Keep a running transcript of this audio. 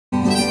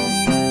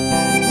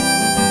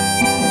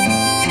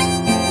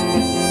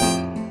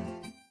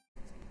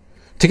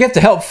To get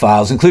the help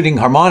files, including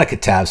harmonica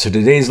tabs for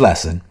today's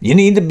lesson, you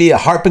need to be a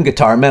Harp and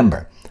Guitar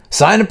member.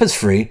 Sign up is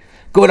free.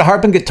 Go to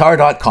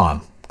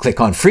harpandguitar.com.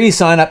 Click on free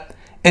sign up,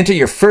 enter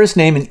your first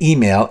name and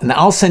email, and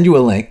I'll send you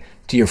a link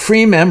to your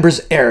free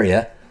members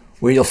area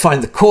where you'll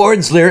find the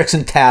chords, lyrics,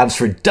 and tabs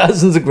for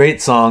dozens of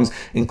great songs,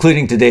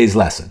 including today's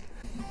lesson.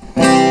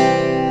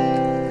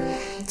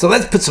 So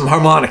let's put some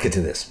harmonica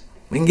to this.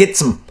 We can get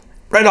some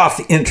right off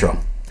the intro.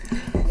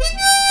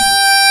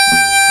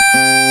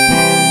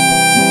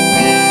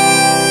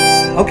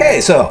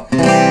 Okay, so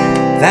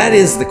that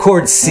is the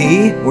chord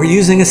C. We're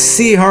using a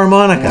C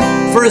harmonica,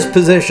 first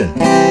position.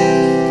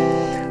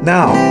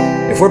 Now,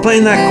 if we're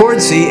playing that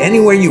chord C,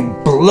 anywhere you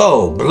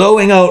blow,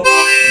 blowing out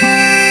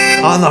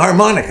on the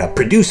harmonica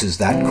produces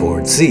that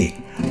chord C.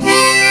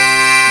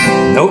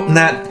 A note in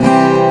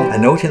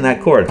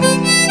that chord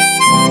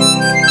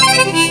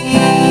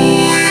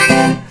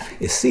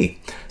is C.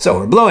 So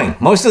we're blowing.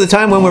 Most of the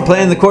time when we're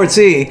playing the chord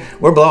C,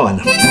 we're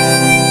blowing.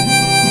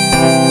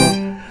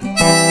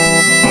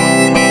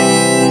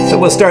 So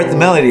we'll start the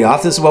melody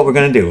off. This is what we're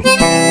going to do.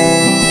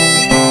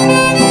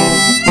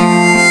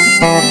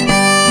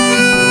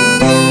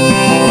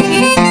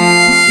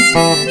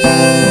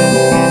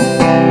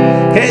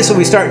 Okay, so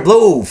we start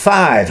blow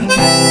 5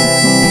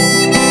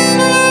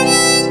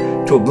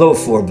 to a blow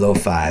 4, blow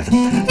 5.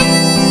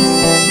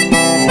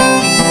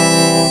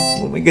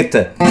 When we get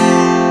to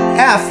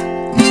F,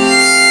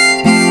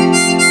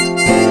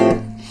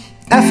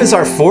 F is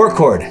our 4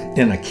 chord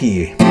in a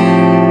key.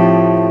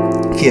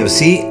 Key of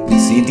C,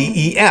 C, D,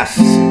 E, F. F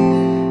is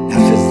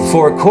the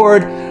 4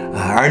 chord.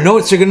 Our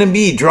notes are going to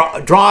be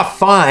draw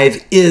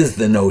 5 is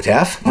the note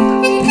F.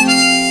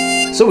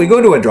 So we go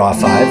to a draw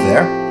 5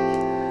 there.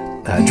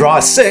 Draw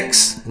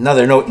 6,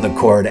 another note in the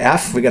chord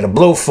F. We got a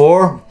blow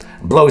 4,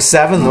 blow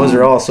 7. Those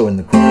are also in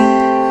the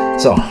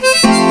chord. So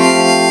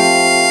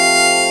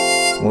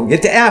when we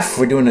get to F,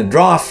 we're doing a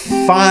draw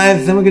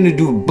 5. Then we're going to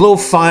do blow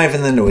 5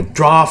 and then do a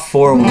draw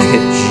 4 when we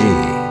hit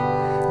G.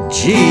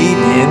 G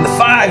being the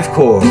 5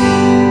 chord.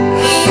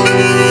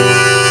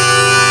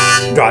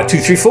 Draw 2,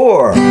 3,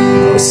 4.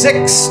 Blow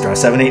 6. Draw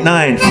 7, 8,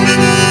 9.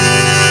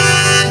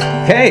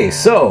 Okay,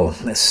 so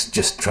let's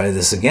just try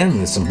this again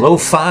with some blow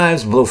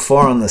 5s, blow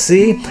 4 on the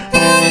C.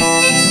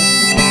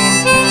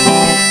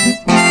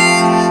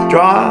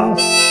 Draw,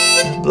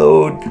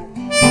 blow,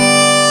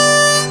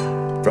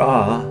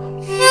 draw.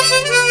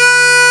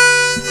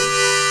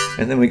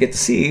 And then we get to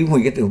C,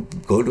 we get to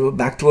go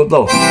back to a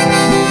blow.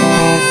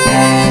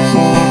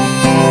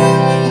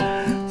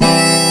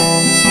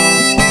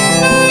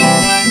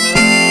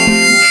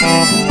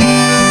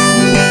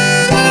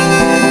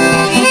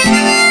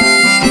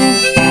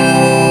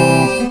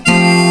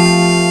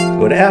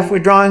 Go to F, we're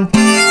drawing.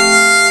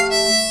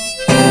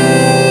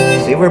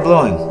 C, we're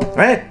blowing.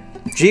 Right?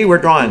 G, we're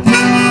drawing.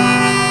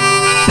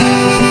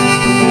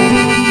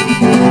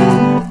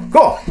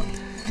 Cool.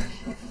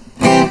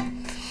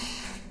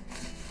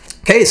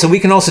 Okay, so we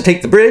can also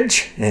take the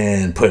bridge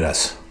and put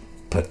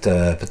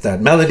that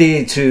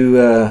melody to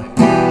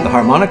the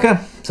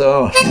harmonica.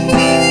 So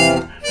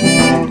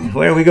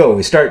where we go?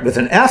 We start with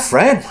an F,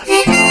 right?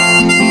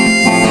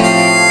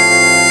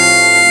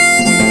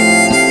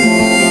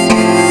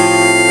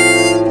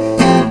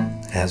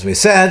 As we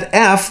said,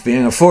 F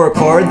being a 4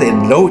 chord, the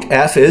note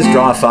F is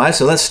draw 5.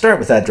 So let's start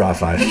with that draw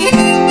 5.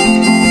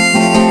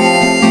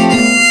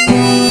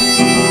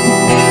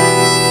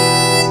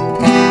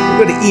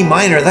 Go to E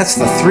minor, that's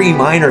the 3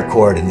 minor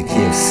chord in the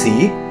key of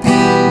C.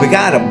 We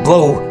got a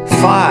blow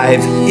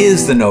 5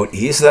 is the note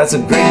E, so that's a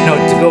great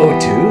note to go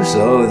to.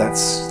 So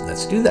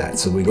let's do that.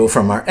 So we go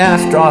from our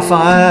F, draw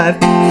 5,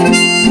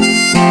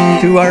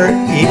 to our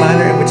E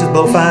minor, which is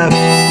blow 5.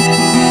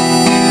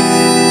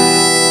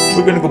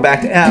 We're going to go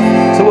back to F,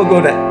 so we'll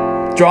go to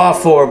draw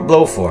 4,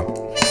 blow 4.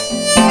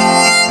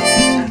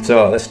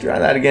 So let's try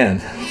that again.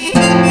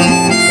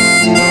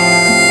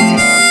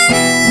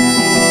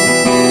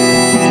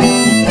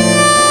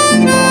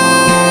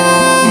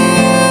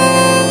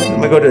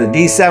 We go to the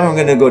D7, we're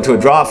going to go to a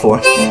draw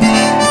 4.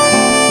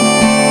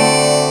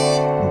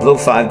 Blow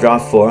 5, draw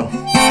 4.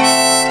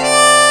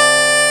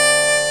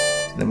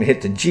 Then we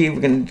hit the G,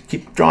 we're going to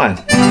keep drawing.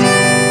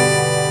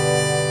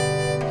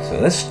 So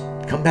let's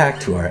come back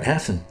to our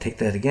F and take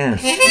that again.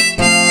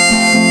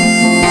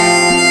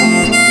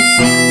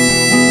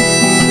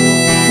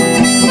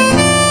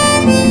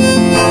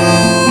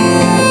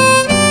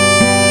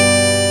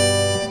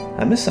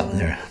 I missed something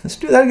there. Let's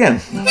do that again.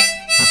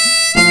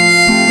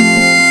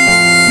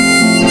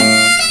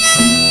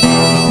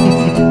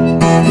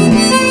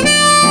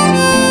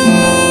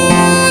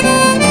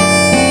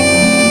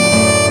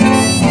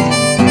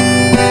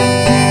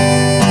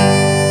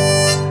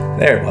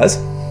 There it was.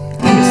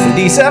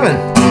 It's the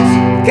D7.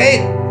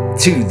 Okay,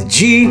 to the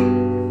G.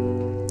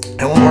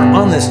 And when we're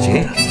on this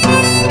G,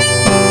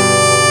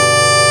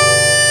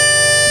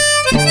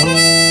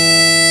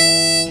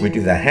 we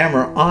do the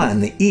hammer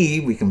on the E.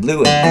 We can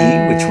blow an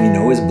E, which we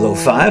know is blow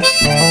 5.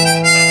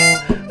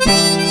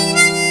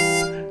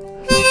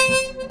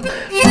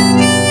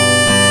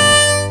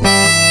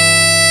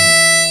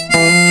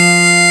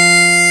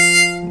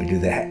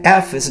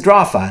 F is a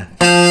draw 5.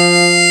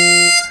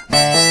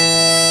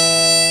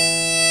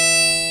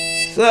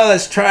 So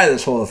let's try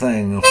this whole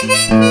thing.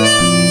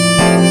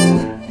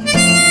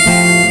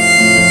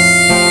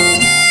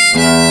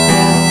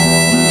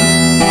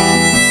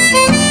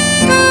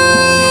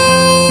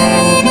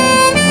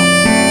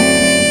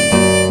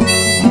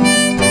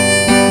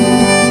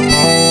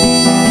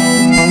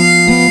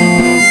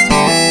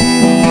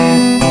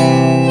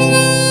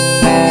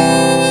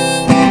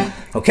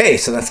 Okay,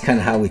 so that's kind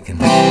of how we can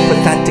put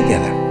that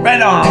together.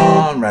 Right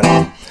on, right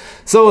on.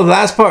 So the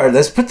last part,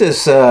 let's put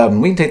this,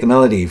 we can take the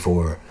melody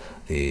for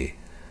the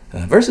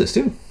verses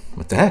too.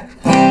 What the heck?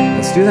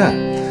 Let's do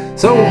that.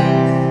 So,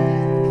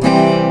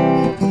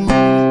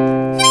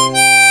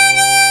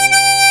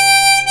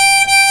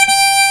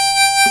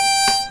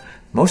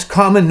 most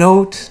common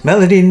note,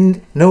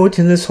 melody note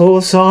in this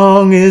whole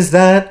song is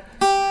that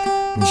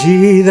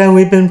G that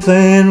we've been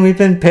playing, we've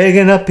been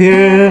pegging up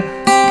here.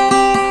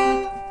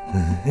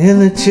 In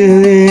the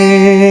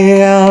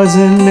chilly hours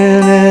and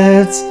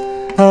minutes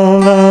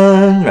of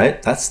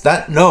right? That's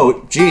that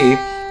note, G.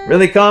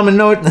 Really common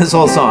note in this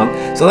whole song.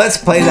 So let's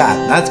play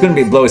that. That's going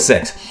to be blow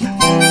 6.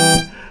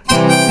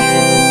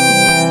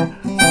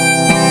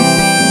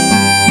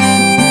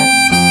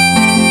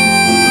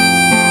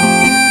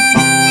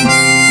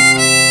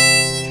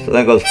 So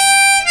that goes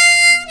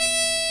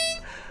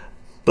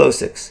blow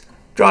 6,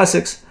 draw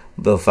 6,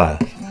 blow 5.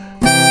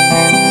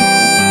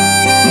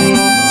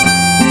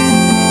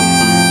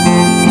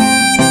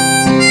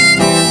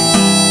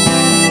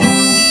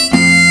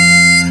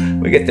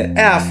 We get to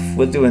F,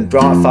 we're doing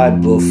draw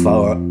 5, blow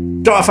 4,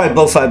 draw 5,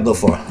 blow 5, blow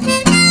 4.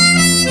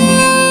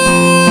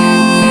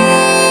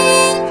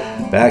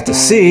 Back to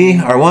C,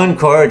 our 1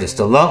 chord, just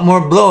a lot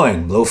more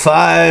blowing. Blow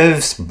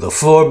 5, blow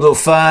 4, blow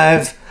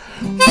 5.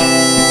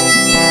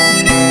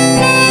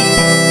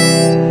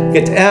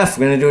 Get to F,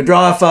 we're going to do a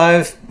draw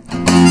 5.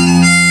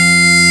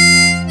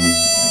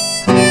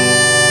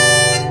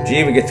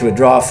 G, we get to a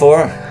draw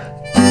 4.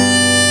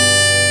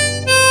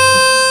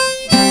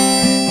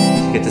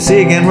 Get to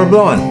C again, we're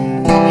blowing.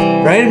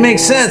 Right? It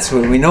makes sense.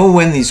 We know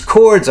when these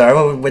chords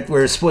are, what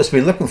we're supposed to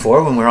be looking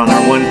for. When we're on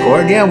our 1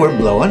 chord, yeah, we're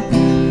blowing.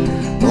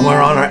 When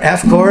we're on our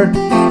F chord,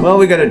 well,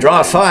 we got to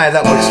draw 5.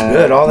 That works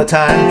good all the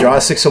time. Draw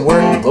 6 will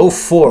work. Blow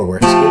 4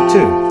 works good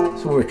too.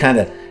 So we're kind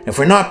of, if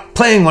we're not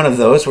playing one of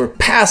those, we're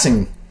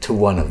passing to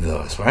one of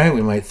those, right?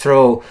 We might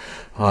throw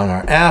on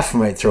our F, we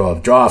might throw a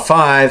draw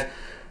 5,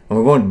 and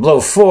we're going to blow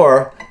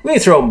 4. We may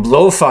throw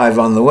blow 5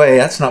 on the way.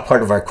 That's not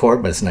part of our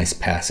chord, but it's a nice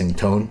passing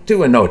tone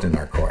to a note in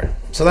our chord.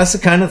 So that's the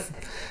kind of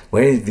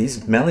way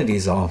these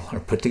melodies all are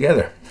put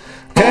together.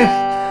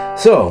 Okay,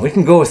 so we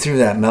can go through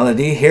that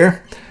melody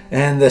here,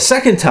 and the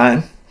second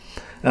time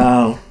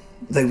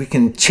we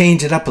can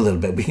change it up a little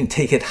bit. We can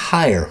take it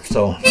higher.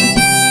 So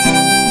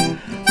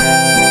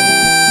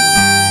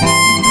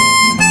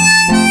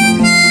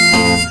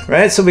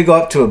right, so we go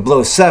up to a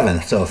blow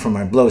 7. So from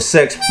our blow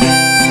 6,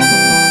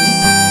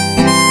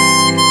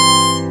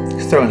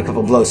 throw in a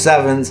couple blow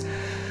 7s.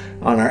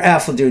 On our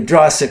F, we'll do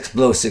draw 6,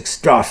 blow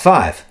 6, draw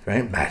 5.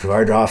 Right, back to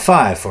our draw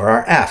 5 for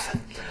our F.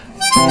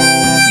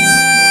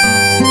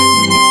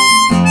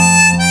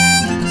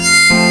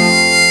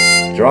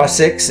 Draw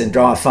 6 and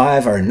draw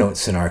 5 are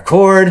notes in our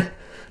chord.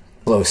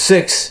 Blow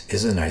 6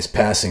 is a nice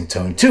passing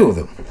tone, 2 of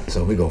them.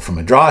 So we go from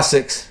a draw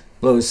 6,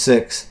 blow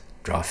 6,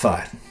 draw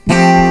 5.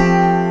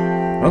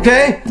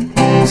 Okay,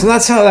 so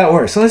that's how that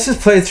works. So let's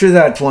just play through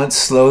that once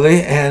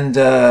slowly, and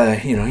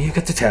you know, you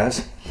get the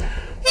tabs.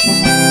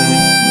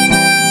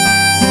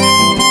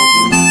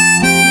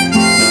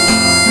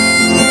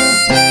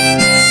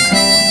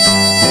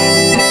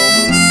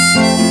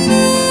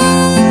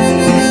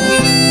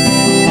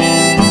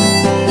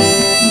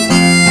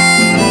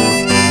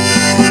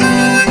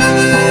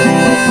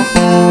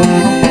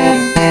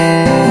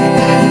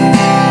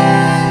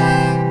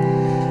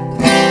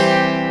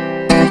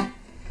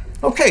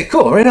 Okay,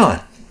 cool, right on.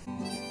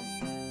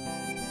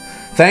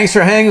 Thanks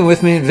for hanging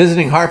with me and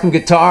visiting Harp and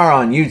Guitar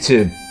on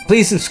YouTube.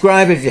 Please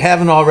subscribe if you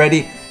haven't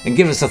already and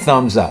give us a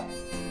thumbs up.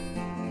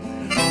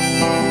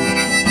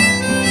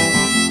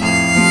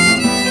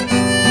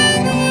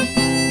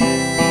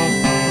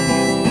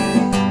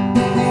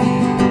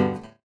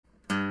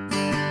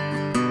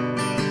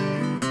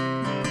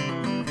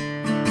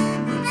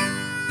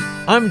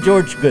 I'm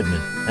George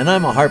Goodman, and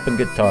I'm a harp and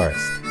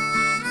guitarist.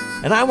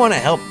 And I want to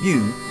help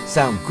you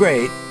sound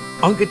great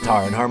on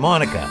guitar and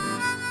harmonica.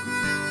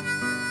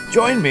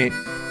 Join me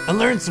and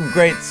learn some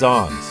great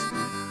songs.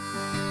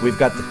 We've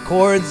got the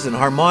chords and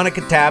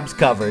harmonica tabs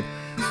covered,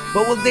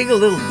 but we'll dig a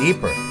little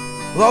deeper.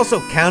 We'll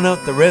also count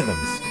out the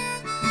rhythms,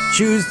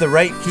 choose the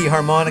right key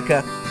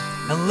harmonica,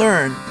 and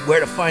learn where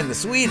to find the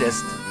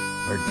sweetest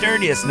or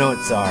dirtiest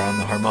notes are on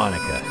the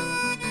harmonica.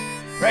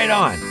 Right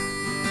on,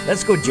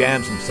 let's go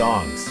jam some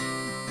songs.